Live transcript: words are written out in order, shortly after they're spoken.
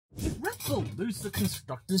Red Bull lose the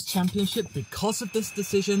Constructors' Championship because of this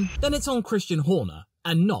decision, then it's on Christian Horner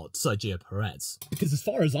and not Sergio Perez. Because as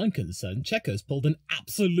far as I'm concerned, Checo's pulled an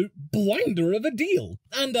absolute blinder of a deal.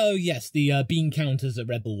 And oh yes, the bean counters at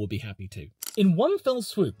Red Bull will be happy too. In one fell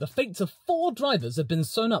swoop, the fates of 4 drivers have been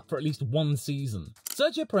sewn up for at least 1 season.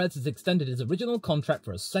 Sergio Perez has extended his original contract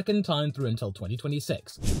for a second time through until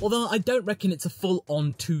 2026. Although I don't reckon it's a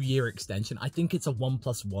full-on 2-year extension, I think it's a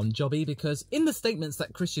 1+1 jobby, because in the statements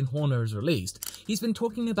that Christian Horner has released, he's been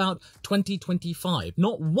talking about 2025.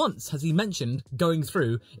 Not once has he mentioned going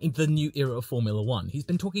through into the new era of Formula 1. He's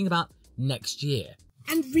been talking about next year.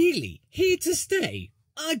 And really, here to stay?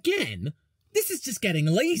 Again? This is just getting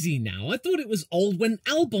lazy now. I thought it was old when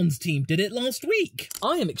Albon's team did it last week.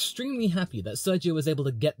 I am extremely happy that Sergio was able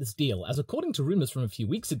to get this deal, as according to rumours from a few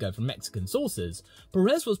weeks ago from Mexican sources,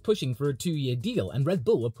 Perez was pushing for a 2-year deal and Red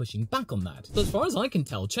Bull were pushing back on that. But as far as I can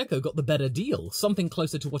tell, Checo got the better deal, something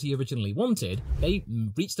closer to what he originally wanted. They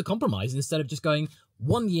reached a compromise instead of just going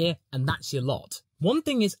 1 year and that's your lot. One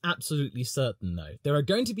thing is absolutely certain though, there are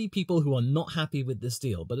going to be people who are not happy with this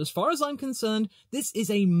deal, but as far as I'm concerned, this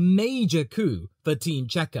is a major coup for Team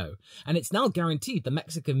Checo, and it's now guaranteed the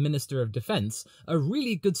Mexican Minister of Defense a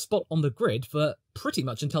really good spot on the grid for pretty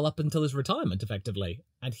much up until his retirement, effectively.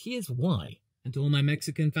 And here's why. And to all my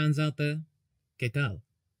Mexican fans out there, ¿qué tal?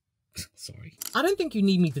 Sorry. I don't think you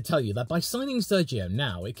need me to tell you that by signing Sergio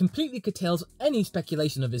now, it completely curtails any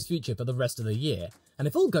speculation of his future for the rest of the year. And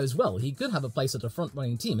if all goes well, he could have a place at a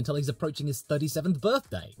front-running team until he's approaching his 37th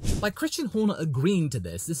birthday. By Christian Horner agreeing to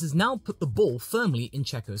this has now put the ball firmly in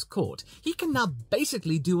Checo's court. He can now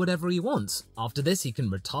basically do whatever he wants. After this, he can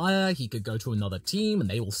retire, he could go to another team, and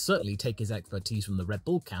they will certainly take his expertise from the Red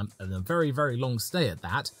Bull camp, and a very, very long stay at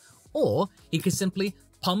that. Or he could simply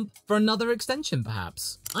pump for another extension,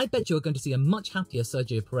 perhaps. I bet you're going to see a much happier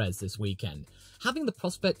Sergio Perez this weekend. Having the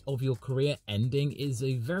prospect of your career ending is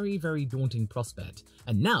a very, very daunting prospect,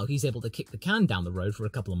 and now he's able to kick the can down the road for a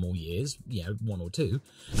couple of more years, 1 or 2,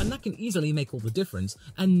 and that can easily make all the difference,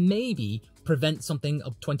 and maybe prevent something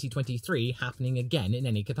of 2023 happening again in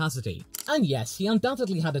any capacity. And yes, he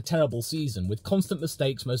undoubtedly had a terrible season, with constant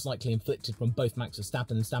mistakes most likely inflicted from both Max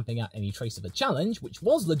Verstappen stamping out any trace of a challenge, which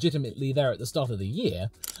was legitimately there at the start of the year,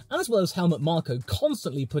 as well as Helmut Marko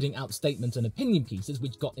constantly putting out statements and opinion pieces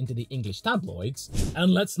which got into the English tabloids.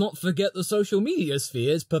 And let's not forget the social media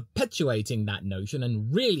spheres perpetuating that notion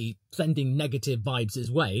and really sending negative vibes his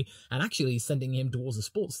way, and actually sending him towards a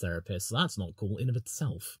sports therapist, so that's not cool in of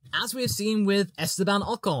itself. As we have seen with Esteban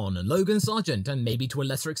Ocon and Logan Sargent, and maybe to a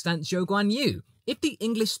lesser extent Zhou Guanyu, if the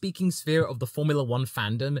English-speaking sphere of the Formula 1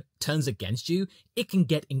 fandom turns against you, it can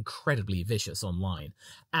get incredibly vicious online.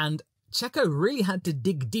 And Checo really had to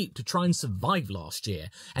dig deep to try and survive last year,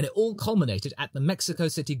 and it all culminated at the Mexico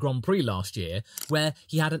City Grand Prix last year, where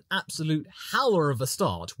he had an absolute howler of a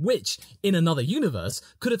start, which, in another universe,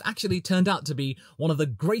 could have actually turned out to be one of the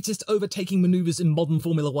greatest overtaking maneuvers in modern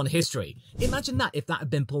Formula 1 history. Imagine that if that had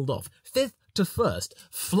been pulled off. 5th to 1st,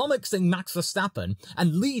 flummoxing Max Verstappen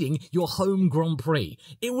and leading your home Grand Prix.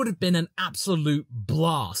 It would have been an absolute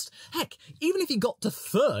blast. Heck, even if he got to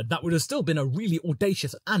 3rd, that would have still been a really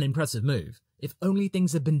audacious and impressive move. If only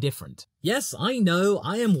things had been different. Yes, I know,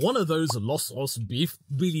 I am one of those Los beef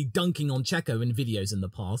really dunking on Checo in videos in the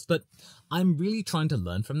past, but I'm really trying to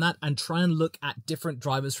learn from that and try and look at different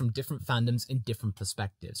drivers from different fandoms in different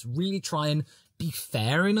perspectives. Really try and be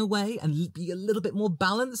fair in a way and be a little bit more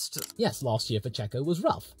balanced. Yes, last year for Checo was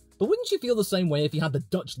rough. But wouldn't you feel the same way if you had the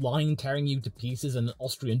Dutch Lion tearing you to pieces and an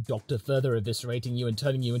Austrian doctor further eviscerating you and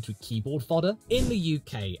turning you into keyboard fodder? In the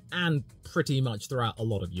UK, and pretty much throughout a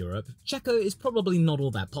lot of Europe, Checo is probably not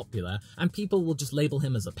all that popular, and people will just label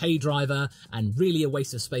him as a pay driver and really a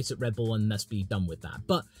waste of space at Red Bull, and let's be done with that.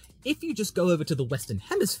 But if you just go over to the Western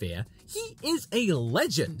Hemisphere, he is a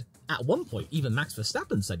legend. At one point, even Max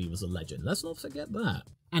Verstappen said he was a legend. Let's not forget that.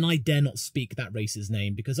 And I dare not speak that race's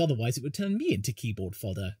name, because otherwise it would turn me into keyboard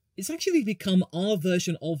fodder. It's actually become our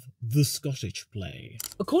version of the Scottish play.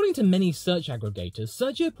 According to many search aggregators,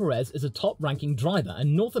 Sergio Perez is a top-ranking driver,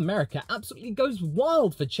 and North America absolutely goes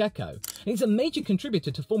wild for Checo. And he's a major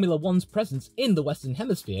contributor to Formula 1's presence in the Western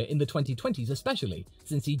Hemisphere in the 2020s especially,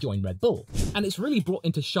 since he joined Red Bull. And it's really brought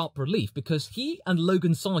into sharp relief because he and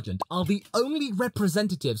Logan Sargent are the only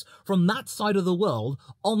representatives from that side of the world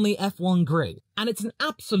on the F1 grid. And it's an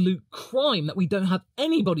absolute crime that we don't have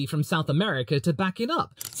anybody from South America to back it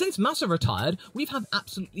up. Since Massa retired, we've had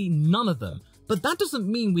absolutely none of them. But that doesn't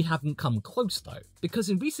mean we haven't come close though, because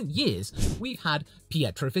in recent years, we've had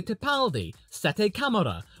Pietro Fittipaldi, Sete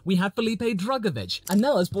Camara, we had Felipe Drugovich, and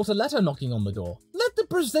now there's Bortoleto knocking on the door. Let the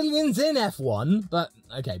Brazilians in, F1, but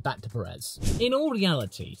okay, back to Perez. In all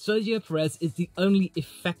reality, Sergio Perez is the only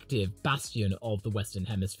effective bastion of the Western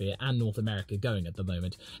Hemisphere and North America going at the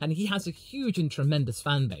moment, and he has a huge and tremendous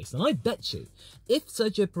fan base. And I bet you, if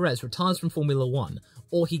Sergio Perez retires from Formula One,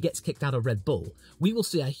 or he gets kicked out of Red Bull, we will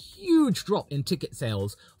see a huge drop in ticket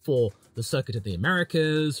sales for the Circuit of the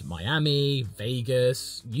Americas, Miami,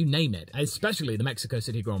 Vegas, you name it, especially the Mexico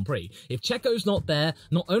City Grand Prix. If Checo's not there,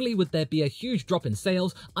 not only would there be a huge drop in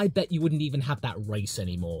sales, I bet you wouldn't even have that race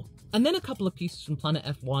anymore. And then a couple of pieces from Planet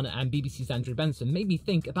F1 and BBC's Andrew Benson made me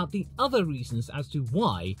think about the other reasons as to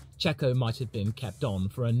why Checo might have been kept on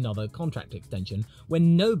for another contract extension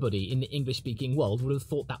when nobody in the English-speaking world would have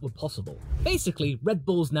thought that was possible. Basically, Red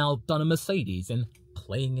Bull's now done a Mercedes and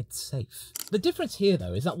playing it safe. The difference here,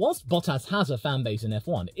 though, is that whilst Bottas has a fan base in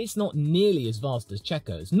F1, it's not nearly as vast as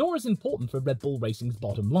Checo's, nor as important for Red Bull Racing's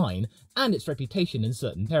bottom line and its reputation in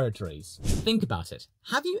certain territories. Think about it.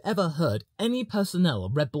 Have you ever heard any personnel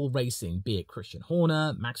of Red Bull Racing, be it Christian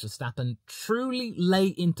Horner, Max Verstappen, truly lay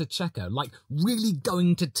into Checo, like really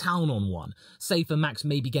going to town on one, save for Max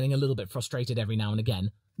maybe getting a little bit frustrated every now and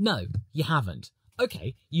again? No, you haven't.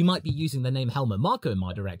 Okay, you might be using the name Helmut Marko in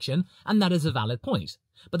my direction, and that is a valid point.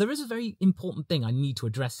 But there is a very important thing I need to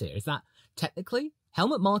address here, is that, technically,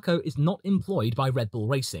 Helmut Marko is not employed by Red Bull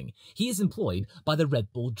Racing. He is employed by the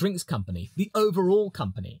Red Bull Drinks Company, the overall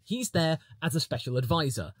company. He's there as a special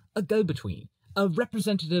advisor, a go-between, a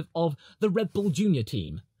representative of the Red Bull Junior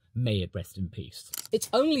team. May it rest in peace. It's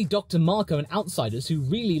only Dr. Marko and outsiders who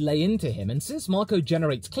really lay into him, and since Marko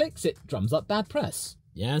generates clicks, it drums up bad press.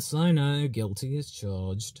 Yes, I know, guilty as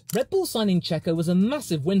charged. Red Bull signing Checo was a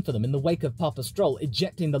massive win for them in the wake of Papa Stroll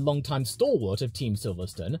ejecting the longtime stalwart of Team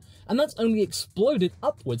Silverstone, and that's only exploded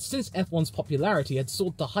upwards since F1's popularity had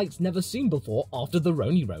soared to heights never seen before after the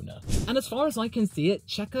Roni Rona. And as far as I can see it,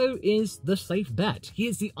 Checo is the safe bet. He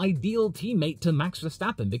is the ideal teammate to Max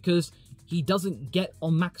Verstappen because he doesn't get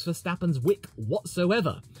on Max Verstappen's wick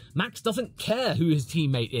whatsoever. Max doesn't care who his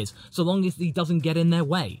teammate is, so long as he doesn't get in their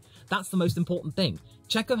way. That's the most important thing.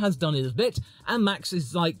 Checo has done his bit, and Max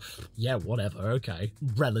is like, yeah, whatever, okay.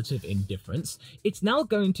 Relative indifference. It's now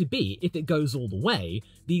going to be, if it goes all the way,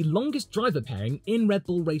 the longest driver pairing in Red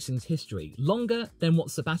Bull Racing's history, longer than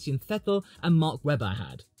what Sebastian Vettel and Mark Webber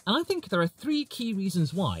had. And I think there are three key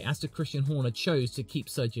reasons why as to Christian Horner chose to keep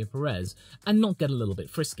Sergio Perez and not get a little bit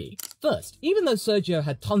frisky. First, even though Sergio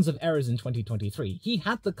had tons of errors in 2023, he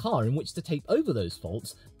had the car in which to tape over those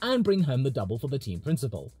faults and bring home the double for the team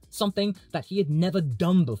principal, something that he had never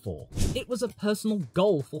done before. It was a personal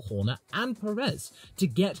goal for Horner and Perez to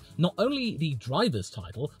get not only the driver's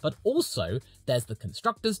title, but also there's the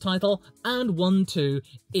constructor's title and 1-2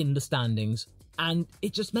 in the standings. And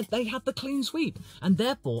it just meant they had the clean sweep, and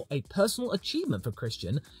therefore a personal achievement for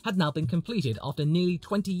Christian had now been completed after nearly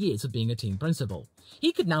 20 years of being a team principal.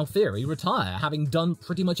 He could now, in theory, retire, having done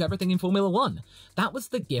pretty much everything in Formula One. That was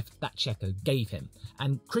the gift that Checo gave him,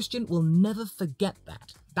 and Christian will never forget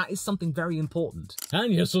that. That is something very important.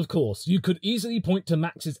 And yes, of course, you could easily point to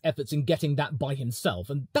Max's efforts in getting that by himself,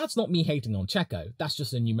 and that's not me hating on Checo, that's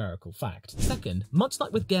just a numerical fact. Second, much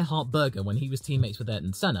like with Gerhard Berger when he was teammates with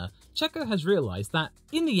Ayrton Senna, Checo has realised that,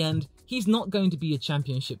 in the end, he's not going to be a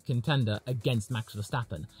championship contender against Max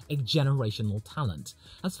Verstappen, a generational talent.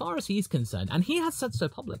 As far as he's concerned, and he has said so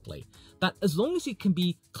publicly, that as long as he can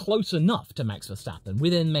be close enough to Max Verstappen,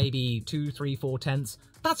 within maybe 2, 3, 4 tenths,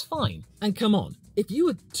 that's fine. And come on, if you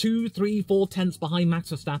were 2, 3, 4 tenths behind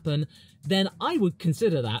Max Verstappen, then I would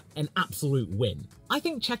consider that an absolute win. I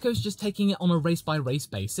think Checo's just taking it on a race-by-race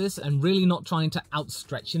basis and really not trying to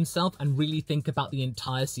outstretch himself and really think about the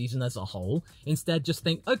entire season as a whole. Instead, just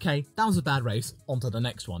think, okay, that was a bad race, on to the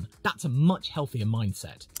next one. That's a much healthier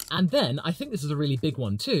mindset. And then, I think this is a really big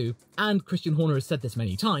one too, and Christian Horner has said this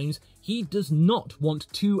many times, he does not want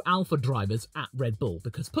 2 alpha drivers at Red Bull,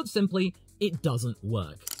 because put simply, it doesn't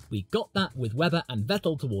work. We got that with Webber and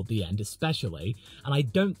Vettel toward the end especially, and I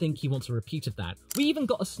don't think he wants a repeat of that. We even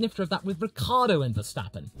got a snifter of that with Ricciardo and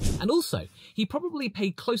Verstappen. And also, he probably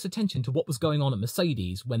paid close attention to what was going on at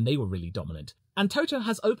Mercedes when they were really dominant. And Toto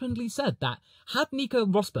has openly said that had Nico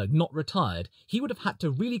Rosberg not retired, he would have had to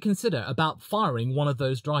really consider about firing one of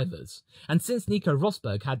those drivers. And since Nico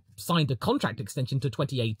Rosberg had signed a contract extension to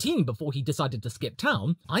 2018 before he decided to skip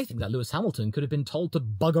town, I think that Lewis Hamilton could have been told to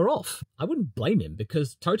bugger off. I wouldn't blame him,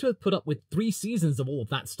 because Toto had put up with 3 seasons of all of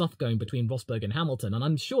that stuff going between Rosberg and Hamilton, and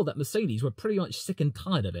I'm sure that Mercedes were pretty much sick and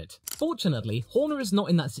tired of it. Fortunately, Horner Horner is not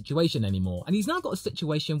in that situation anymore, and he's now got a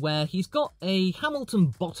situation where he's got a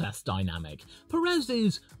Hamilton-Bottas dynamic. Perez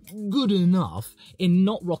is good enough in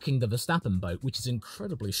not rocking the Verstappen boat, which is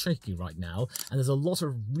incredibly shaky right now, and there's a lot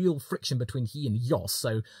of real friction between he and Jos,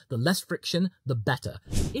 so the less friction, the better.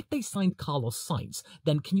 If they signed Carlos Sainz,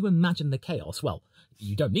 then can you imagine the chaos? Well,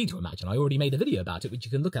 you don't need to imagine, I already made a video about it, which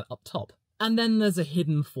you can look at up top. And then there's a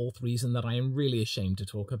hidden fourth reason that I am really ashamed to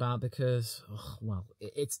talk about because, well,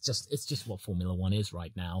 it's just what Formula One is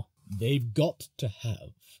right now. They've got to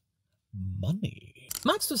have money.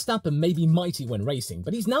 Max Verstappen may be mighty when racing,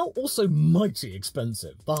 but he's now also mighty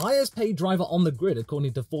expensive. The highest paid driver on the grid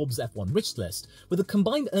according to Forbes F1 Rich List, with a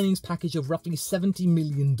combined earnings package of roughly $70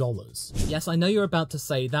 million. Yes, I know you're about to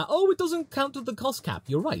say that, oh, it doesn't count to the cost cap.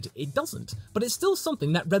 You're right, it doesn't. But it's still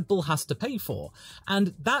something that Red Bull has to pay for.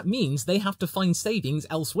 And that means they have to find savings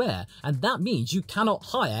elsewhere. And that means you cannot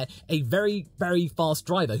hire a very, very fast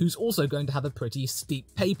driver who's also going to have a pretty steep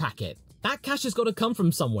pay packet. That cash has got to come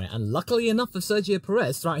from somewhere, and luckily enough for Sergio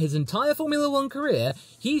Perez, throughout his entire Formula One career,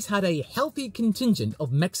 he's had a healthy contingent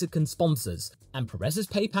of Mexican sponsors. And Perez's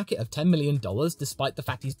pay packet of $10 million, despite the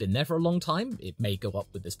fact he's been there for a long time, it may go up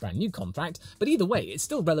with this brand new contract, but either way, it's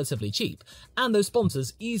still relatively cheap. And those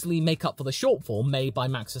sponsors easily make up for the shortfall made by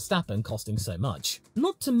Max Verstappen costing so much.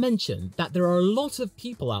 Not to mention that there are a lot of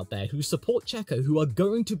people out there who support Checo who are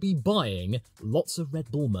going to be buying lots of Red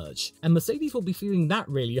Bull merch, and Mercedes will be feeling that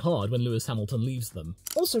really hard when Lewis Hamilton leaves them.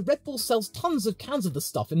 Also, Red Bull sells tons of cans of the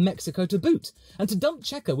stuff in Mexico to boot, and to dump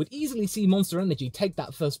Checo would easily see Monster Energy take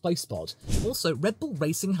that first place spot. Also, Red Bull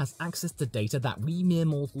Racing has access to data that we mere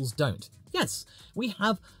mortals don't. Yes, we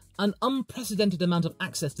have an unprecedented amount of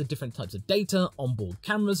access to different types of data, onboard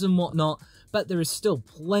cameras and whatnot, but there is still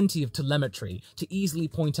plenty of telemetry to easily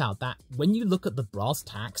point out that when you look at the brass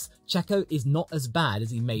tacks, Checo is not as bad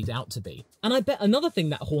as he made out to be. And I bet another thing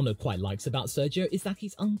that Horner quite likes about Sergio is that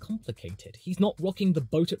he's uncomplicated. He's not rocking the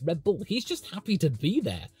boat at Red Bull, he's just happy to be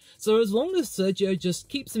there. So as long as Sergio just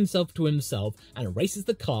keeps himself to himself and races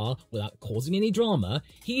the car without causing any drama,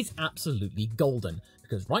 he's absolutely golden.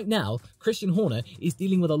 Because right now, Christian Horner is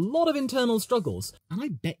dealing with a lot of internal struggles. And I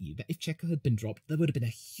bet you that if Checo had been dropped, there would have been a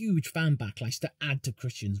huge fan backlash to add to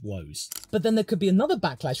Christian's woes. But then there could be another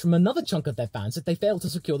backlash from another chunk of their fans if they fail to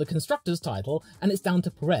secure the Constructors' title, and it's down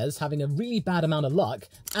to Perez having a really bad amount of luck,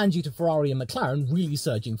 and due to Ferrari and McLaren really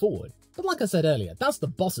surging forward. But like I said earlier, that's the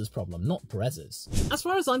boss's problem, not Perez's. As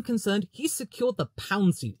far as I'm concerned, he's secured the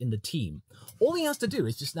pound seat in the team. All he has to do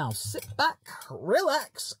is just now sit back,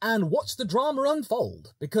 relax, and watch the drama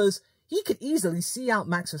unfold, because he could easily see out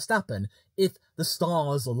Max Verstappen if the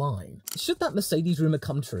stars align. Should that Mercedes rumour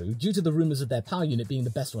come true, due to the rumours of their power unit being the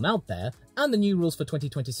best one out there, and the new rules for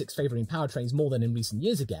 2026 favouring powertrains more than in recent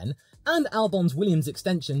years again, and Albon's Williams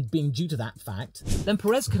extension being due to that fact, then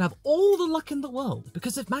Perez could have all the luck in the world,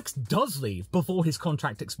 because if Max does leave before his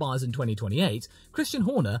contract expires in 2028, Christian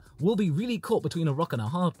Horner will be really caught between a rock and a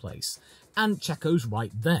hard place. And Checo's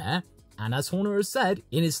right there, and as Horner has said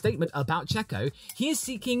in his statement about Checo, he is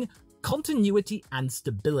seeking continuity and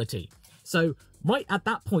stability. So right at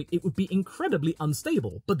that point, it would be incredibly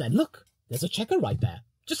unstable. But then look, there's a Checo right there,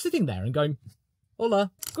 just sitting there and going,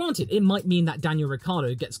 hola. Granted, it might mean that Daniel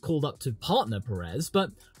Ricciardo gets called up to partner Perez,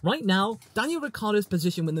 but right now, Daniel Ricciardo's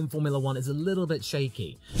position within Formula One is a little bit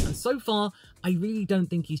shaky. And so far, I really don't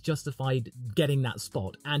think he's justified getting that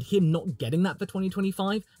spot, and him not getting that for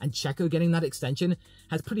 2025 and Checo getting that extension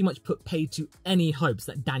has pretty much put paid to any hopes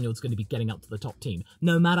that Daniel's going to be getting up to the top team,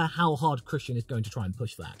 no matter how hard Christian is going to try and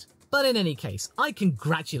push that. But in any case, I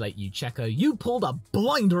congratulate you, Checo. You pulled a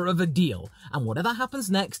blinder of a deal, and whatever happens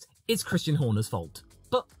next, it's Christian Horner's fault.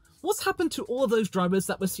 But what's happened to all of those drivers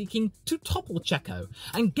that were seeking to topple Checo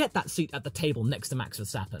and get that seat at the table next to Max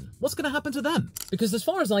Verstappen? What's going to happen to them? Because as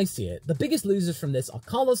far as I see it, the biggest losers from this are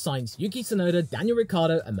Carlos Sainz, Yuki Tsunoda, Daniel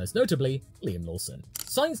Ricciardo, and most notably, Liam Lawson.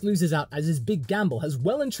 Sainz loses out as his big gamble has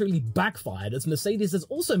well and truly backfired, as Mercedes has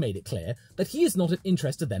also made it clear that he is not of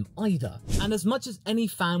interest to them either. And as much as any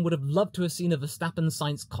fan would have loved to have seen a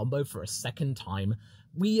Verstappen-Sainz combo for a second time,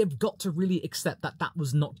 we have got to really accept that that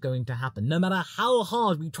was not going to happen, no matter how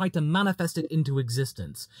hard we tried to manifest it into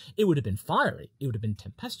existence. It would have been fiery, it would have been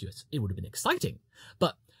tempestuous, it would have been exciting.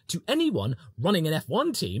 But to anyone running an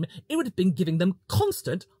F1 team, it would have been giving them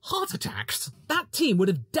constant heart attacks. That team would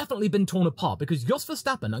have definitely been torn apart because Jos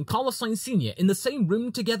Verstappen and Carlos Sainz Sr. in the same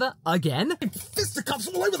room together again? Fisticuffs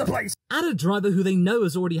all over the place! Add a driver who they know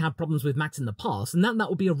has already had problems with Max in the past, and that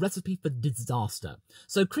would be a recipe for disaster.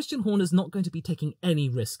 So Christian Horner's not going to be taking any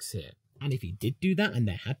risks here. And if he did do that and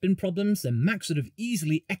there had been problems, then Max would have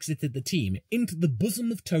easily exited the team into the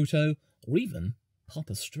bosom of Toto, or even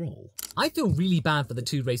Papa Stroll. I feel really bad for the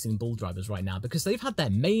two Racing Bull drivers right now because they've had their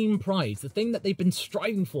main prize, the thing that they've been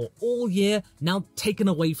striving for all year, now taken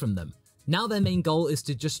away from them. Now their main goal is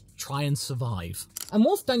to just try and survive. And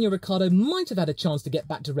whilst Daniel Ricciardo might have had a chance to get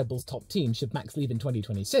back to Red Bull's top team should Max leave in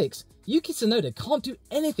 2026, Yuki Tsunoda can't do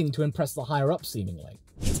anything to impress the higher-ups seemingly.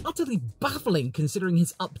 It's utterly baffling considering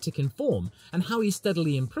his uptick in form and how he's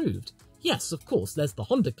steadily improved. Yes, of course, there's the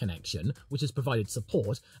Honda connection, which has provided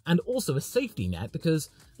support, and also a safety net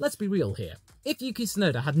because, let's be real here, if Yuki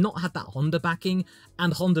Tsunoda had not had that Honda backing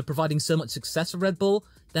and Honda providing so much success for Red Bull,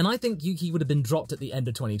 then I think Yuki would have been dropped at the end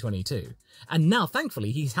of 2022. And now,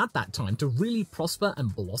 thankfully, he's had that time to really prosper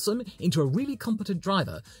and blossom into a really competent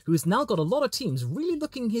driver who has now got a lot of teams really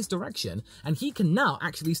looking his direction, and he can now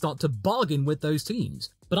actually start to bargain with those teams.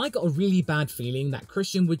 But I got a really bad feeling that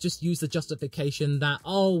Christian would just use the justification that,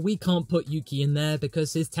 oh, we can't put Yuki in there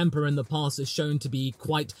because his temper in the past has shown to be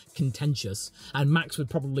quite contentious, and Max would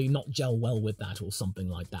probably not gel well with that or something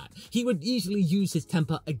like that. He would easily use his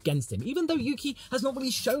temper against him, even though Yuki has not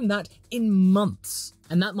really shown that in months.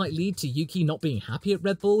 And that might lead to Yuki not being happy at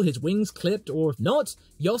Red Bull, his wings clipped, or if not,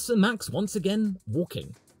 Jos and Max once again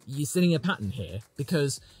walking. You're seeing a pattern here,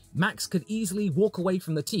 because Max could easily walk away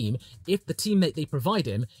from the team if the teammate they provide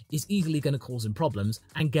him is easily going to cause him problems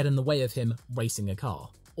and get in the way of him racing a car,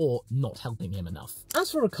 or not helping him enough.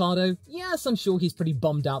 As for Ricciardo, yes, I'm sure he's pretty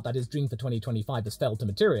bummed out that his dream for 2025 has failed to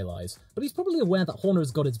materialise, but he's probably aware that Horner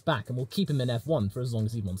has got his back and will keep him in F1 for as long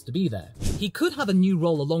as he wants to be there. He could have a new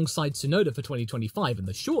role alongside Tsunoda for 2025 in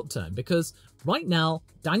the short term, because right now,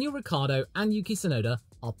 Daniel Ricciardo and Yuki Tsunoda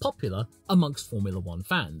are popular amongst Formula 1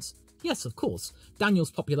 fans. Yes, of course, Daniel's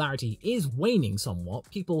popularity is waning somewhat,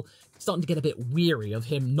 people starting to get a bit weary of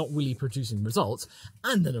him not really producing results,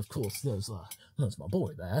 and then of course there's my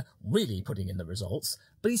boy there, really putting in the results,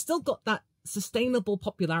 but he's still got that sustainable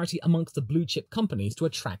popularity amongst the blue chip companies to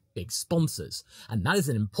attract big sponsors, and that is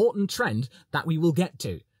an important trend that we will get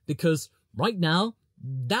to, because right now,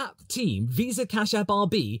 that team, Visa Cash App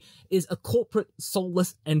RB, is a corporate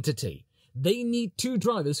soulless entity. They need two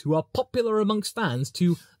drivers who are popular amongst fans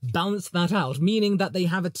to balance that out, meaning that they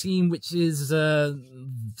have a team which is,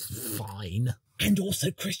 fine. And also,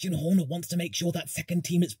 Christian Horner wants to make sure that second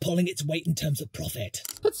team is pulling its weight in terms of profit.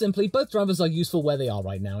 Put simply, both drivers are useful where they are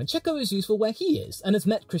right now, and Checo is useful where he is, and has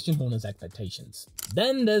met Christian Horner's expectations.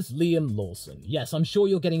 Then there's Liam Lawson. Yes, I'm sure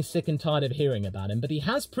you're getting sick and tired of hearing about him, but he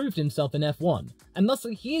has proved himself in F1, and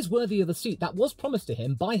thusly he is worthy of the seat that was promised to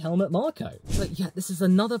him by Helmut Marko. But yet, this is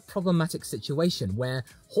another problematic situation where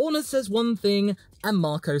Horner says one thing, and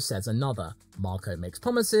Marko says another. Marko makes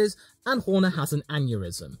promises, and Horner has an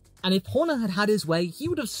aneurysm. And if Horner had had his way, he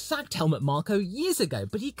would have sacked Helmut Marko years ago,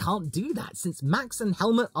 but he can't do that since Max and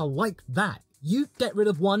Helmut are like that. You get rid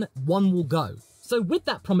of one, one will go. So with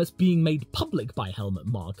that promise being made public by Helmut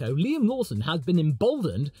Marko, Liam Lawson has been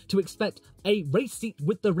emboldened to expect a race seat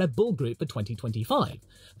with the Red Bull group for 2025.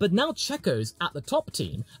 But now Checo's at the top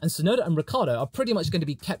team, and Tsunoda and Ricciardo are pretty much going to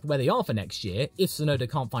be kept where they are for next year, if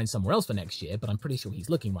Tsunoda can't find somewhere else for next year, but I'm pretty sure he's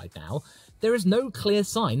looking right now. There is no clear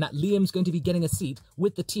sign that Liam's going to be getting a seat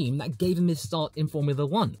with the team that gave him his start in Formula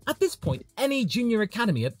 1. At this point, any junior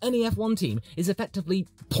academy of any F1 team is effectively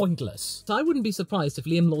pointless. So I wouldn't be surprised if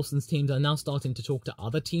Liam Lawson's teams are now starting to talk to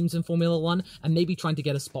other teams in Formula 1 and maybe trying to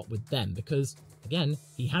get a spot with them, because again,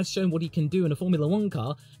 he has shown what he can do in a Formula 1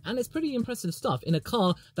 car, and it's pretty impressive stuff in a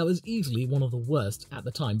car that was easily one of the worst at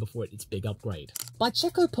the time before its big upgrade. By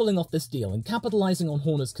Checo pulling off this deal and capitalising on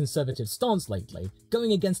Horner's conservative stance lately,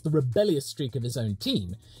 going against the rebellious streak of his own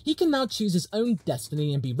team, he can now choose his own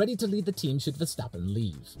destiny and be ready to lead the team should Verstappen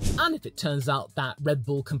leave. And if it turns out that Red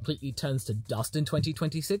Bull completely turns to dust in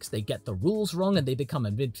 2026, they get the rules wrong and they become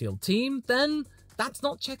a midfield team, then that's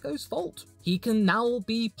not Checo's fault. He can now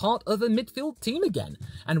be part of a midfield team again,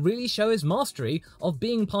 and really show his mastery of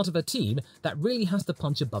being part of a team that really has to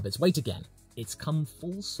punch above its weight again. It's come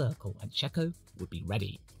full circle, and Checo would be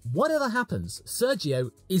ready. Whatever happens,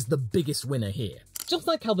 Sergio is the biggest winner here. Just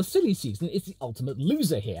like how the silly season is the ultimate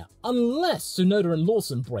loser here, unless Tsunoda and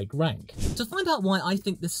Lawson break rank. To find out why I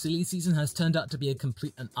think this silly season has turned out to be a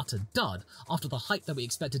complete and utter dud after the hype that we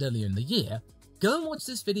expected earlier in the year, go and watch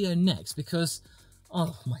this video next, because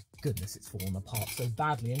oh my goodness, it's fallen apart so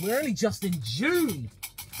badly, and we're only just in June!